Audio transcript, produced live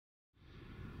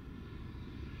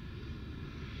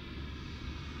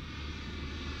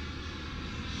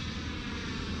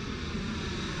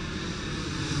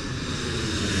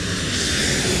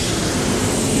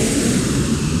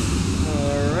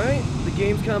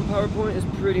Gamescom PowerPoint is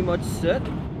pretty much set.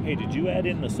 Hey, did you add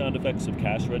in the sound effects of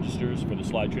cash registers for the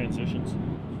slide transitions?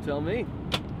 Tell me.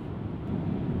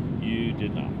 You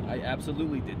did not. I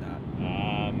absolutely did not.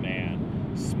 Ah,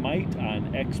 man. SMITE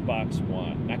on Xbox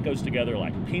One. That goes together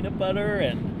like peanut butter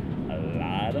and a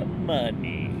lot of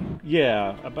money.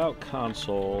 Yeah, about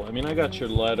console. I mean, I got your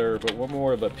letter, but we're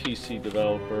more of a PC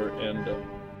developer, and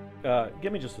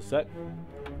give me just a sec.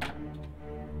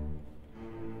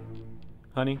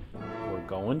 Honey, we're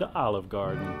going to Olive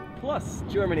Garden. Plus,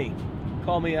 Germany.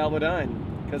 Call me Albert,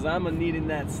 because I'm needing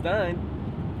that Stein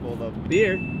full of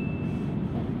beer.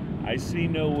 I see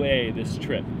no way this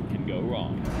trip can go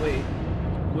wrong. Wait,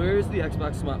 where's the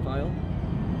Xbox SMITE file?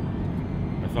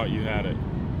 I thought you had it.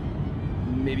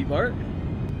 Maybe Bart?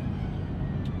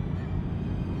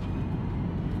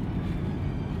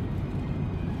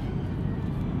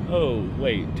 Oh,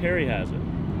 wait, Terry has it.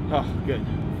 Oh, good.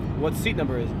 What seat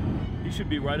number is it? He should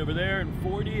be right over there in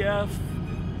 40F.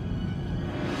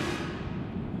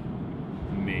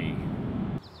 Me.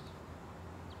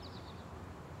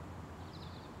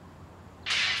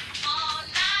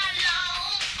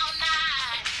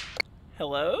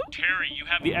 Hello? Terry, you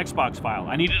have the Xbox file.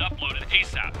 I need it uploaded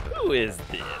ASAP. Who is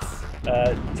this?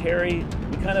 Terry,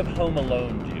 we kind of home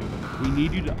alone you. We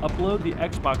need you to upload the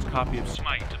Xbox copy of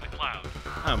SMITE to the cloud.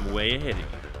 I'm way ahead of you.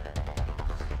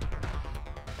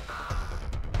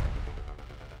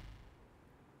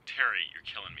 Terry, you're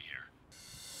killing me here.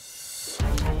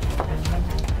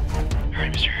 Hurry,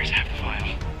 Mr. Harris, have the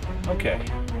file. Okay,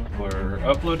 we're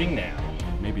uploading now.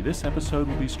 Maybe this episode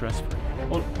will be stress-free.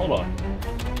 Hold on.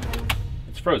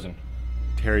 It's frozen.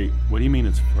 Terry, what do you mean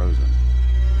it's frozen?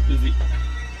 Is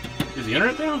the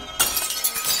internet down?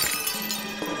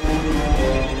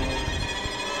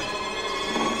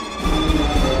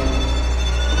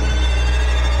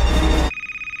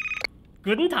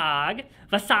 Guten Tag,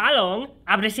 Versahlung,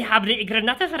 aber Sie haben die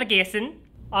Granate vergessen.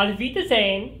 Auf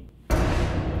Wiedersehen.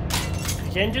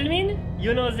 Gentlemen,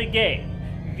 you know the game.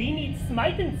 We need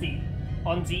smiten Sie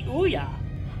on the Ouya.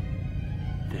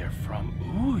 They're from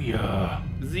Ouya.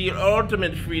 The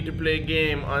ultimate free-to-play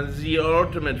game on the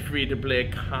ultimate free-to-play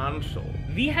console.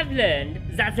 We have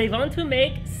learned that they want to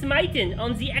make smiten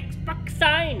on the Xbox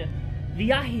sign.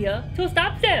 We are here to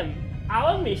stop them.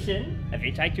 Our mission,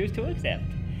 which I choose to accept,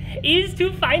 is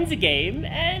to find the game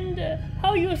and,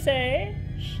 how you say,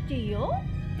 steal?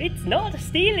 It's not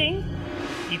stealing.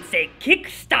 It's a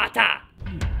Kickstarter.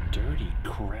 Dirty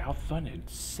crowdfunded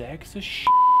sex of shit.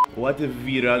 What if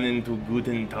we run into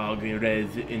Guten Tag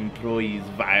Res employees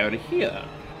while here?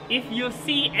 If you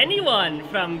see anyone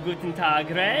from Guten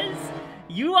Tag Res,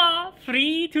 you are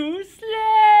free to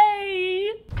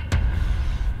slay.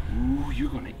 Ooh, you're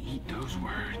gonna eat those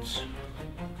words.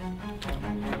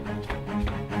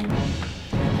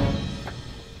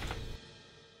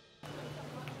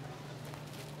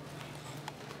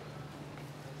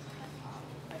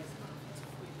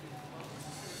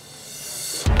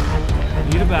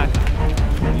 Need a backup.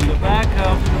 Need a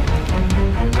backup.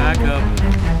 Backup.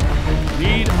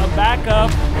 Need a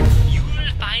backup. You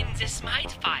will find the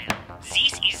SMITE file.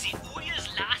 This is the Ouya's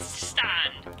last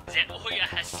stand. The Ouya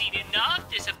has seen enough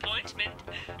disappointment.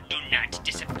 Do not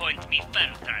disappoint me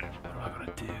further. What am I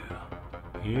gonna do?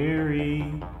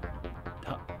 Harry.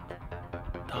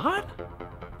 Todd?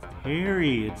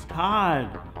 Harry, it's Todd.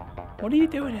 What are you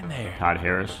doing in there? Todd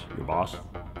Harris, your boss.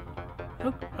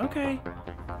 Oh, okay.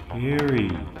 Harry,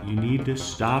 you need to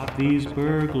stop these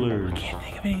burglars. I can't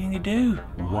think of anything to do.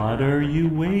 What are you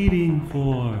waiting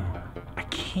for? I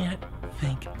can't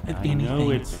think of I anything. know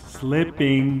it's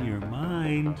slipping your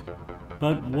mind,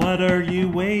 but what are you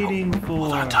waiting for?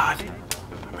 Hold on, Todd.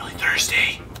 I'm really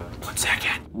thirsty. 1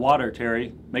 second. Water,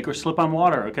 Terry. Make her slip on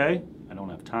water, okay? I don't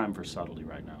have time for subtlety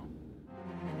right now.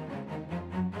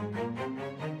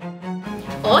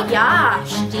 Oh ja,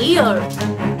 Stier.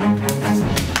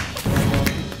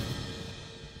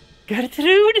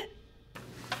 Gertrude?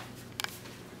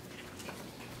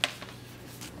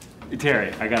 Hey,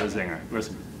 Terry, I got a zinger.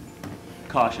 Listen.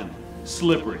 Caution.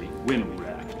 Slippery. Wind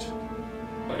wrecked.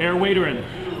 Air waiter in.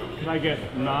 Can I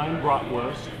get 9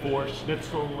 bratwurst, 4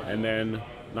 schnitzel, and then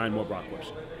 9 more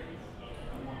bratwurst?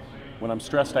 When I'm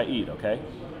stressed, I eat, okay?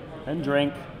 And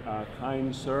drink.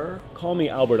 Kind sir, call me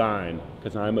Albertine,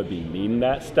 because I'm going to be needing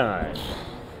that Stein.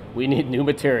 We need new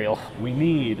material. We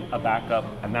need a backup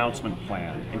announcement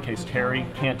plan in case Terry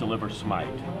can't deliver SMITE.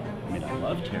 I mean, I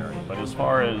love Terry, but as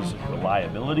far as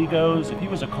reliability goes, if he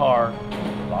was a car,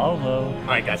 Volvo. All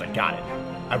right, guys, I got it.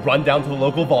 I run down to the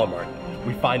local Walmart.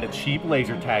 We find a cheap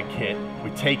laser tag kit. We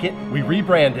take it, we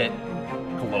rebrand it.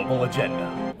 Global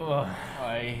agenda. Ugh,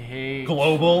 I hate...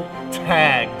 Global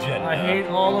tag agenda. I hate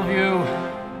all of you.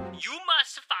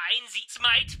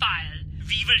 SMITE file.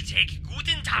 We will take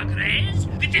Guten Tag Res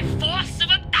with the force of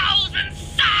 1,000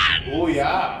 suns! Oh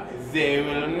yeah, they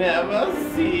will never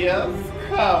see us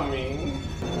coming.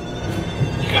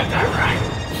 You got that right,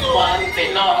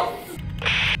 Laurenti.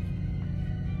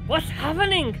 What's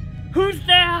happening? Who's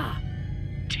there?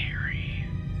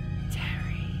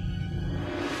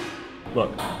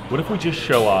 Look, what if we just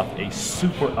show off a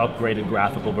super upgraded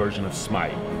graphical version of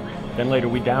SMITE? Then later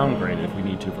we downgrade it if we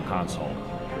need to for console.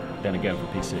 Then again for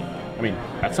PC. I mean,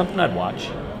 that's something I'd watch.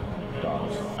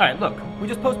 Dogs. Alright, look, we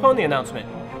just postponed the announcement.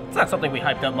 It's not something we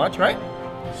hyped up much, right?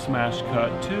 Smash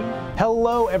cut 2.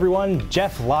 Hello everyone,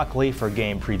 Jeff Lockley for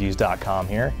GamePreviews.com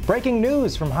here. Breaking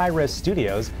news from Hi-Rez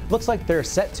Studios. Looks like they're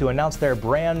set to announce their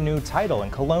brand new title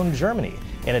in Cologne, Germany.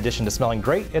 In addition to smelling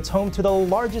great, it's home to the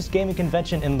largest gaming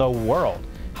convention in the world.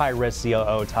 Hi-Rez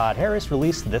COO Todd Harris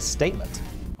released this statement.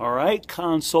 All right,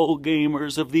 console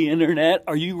gamers of the internet,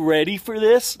 are you ready for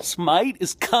this? SMITE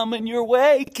is coming your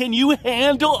way. Can you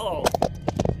handle?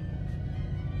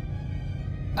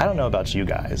 I don't know about you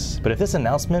guys, but if this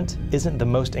announcement isn't the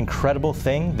most incredible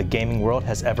thing the gaming world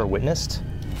has ever witnessed,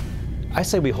 I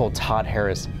say we hold Todd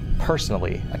Harris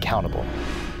personally accountable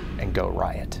and go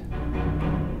riot.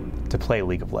 To play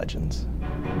League of Legends.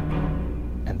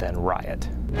 And then riot.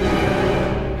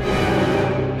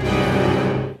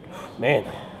 Man,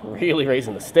 really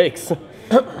raising the stakes.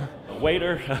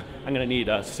 Waiter, I'm gonna need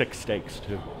 6 steaks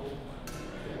too.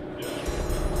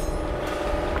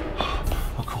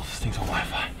 Oh cool, this thing's on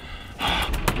Wi-Fi. I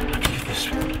can get this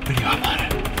video up on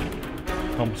it.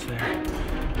 Almost there.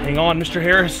 Hang on, Mr.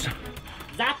 Harris.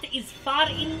 That is far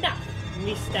enough,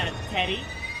 Mr. Terry.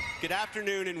 Good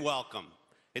afternoon and welcome.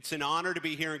 It's an honor to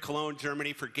be here in Cologne,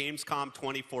 Germany for Gamescom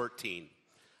 2014.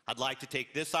 I'd like to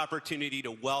take this opportunity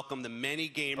to welcome the many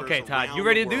gamers Okay, Todd, you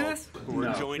ready to do this? who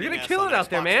are joining You're gonna us kill on it out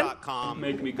there, man. Xbox.com,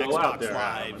 Make me go Xbox out there.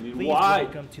 Live. I mean, Please why?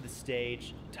 welcome to the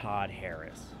stage, Todd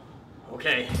Harris.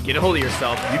 Okay, get a hold of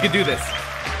yourself. You can do this.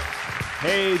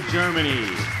 Hey Germany,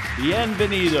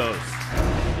 bienvenidos.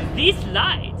 This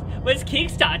light was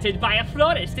kickstarted by a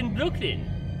florist in Brooklyn.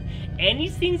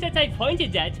 Anything that I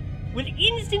pointed at will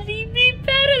instantly be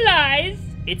paralyzed.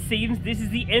 It seems this is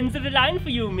the end of the line for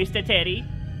you, Mr. Terry.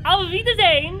 Auf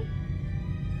Wiedersehen.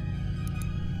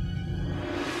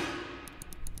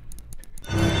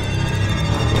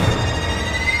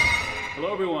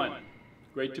 Hello everyone.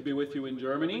 Great to be with you in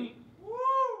Germany.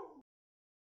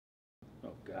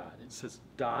 Oh God, it says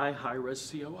die Hi-Rez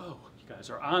COO. You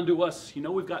guys are on to us. You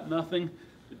know we've got nothing.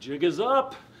 The jig is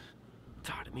up.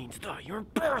 Todd, it means die. You're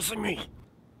embarrassing me.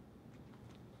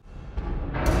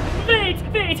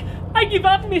 Wait! I give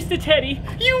up, Mr. Terry.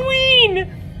 You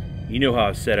win! You know how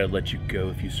I said I'd let you go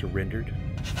if you surrendered?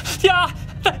 Yeah,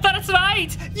 that's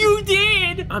right! You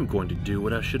did! I'm going to do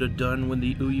what I should have done when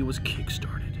the Ouya was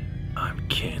kickstarted. I'm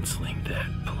canceling that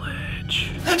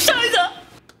pledge. Scheiße!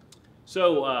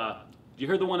 So, you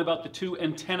heard the one about the 2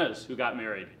 antennas who got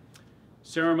married?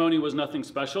 Ceremony was nothing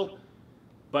special,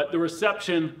 but the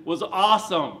reception was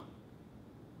awesome.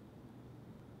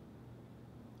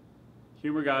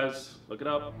 Humor, guys. Look it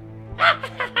up.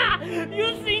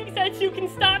 You think that you can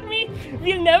stop me?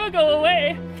 We'll never go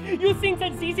away. You think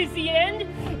that this is the end?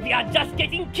 We are just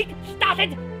getting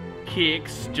kick-started.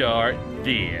 Kickstart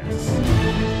this.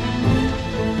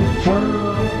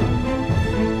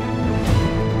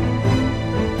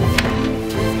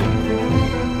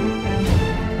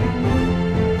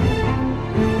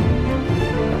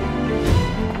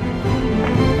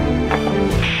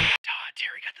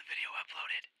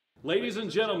 Ladies and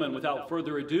gentlemen, without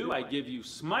further ado, I give you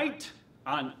SMITE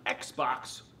on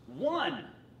Xbox One.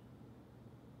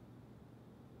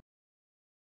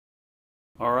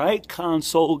 All right,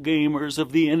 console gamers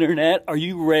of the internet, are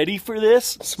you ready for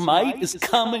this? SMITE is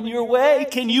coming your way.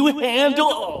 Can you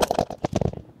handle?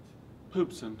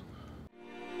 Poopsin.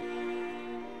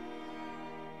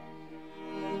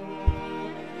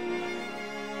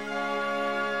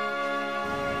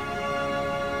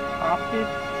 Happy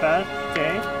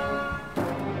birthday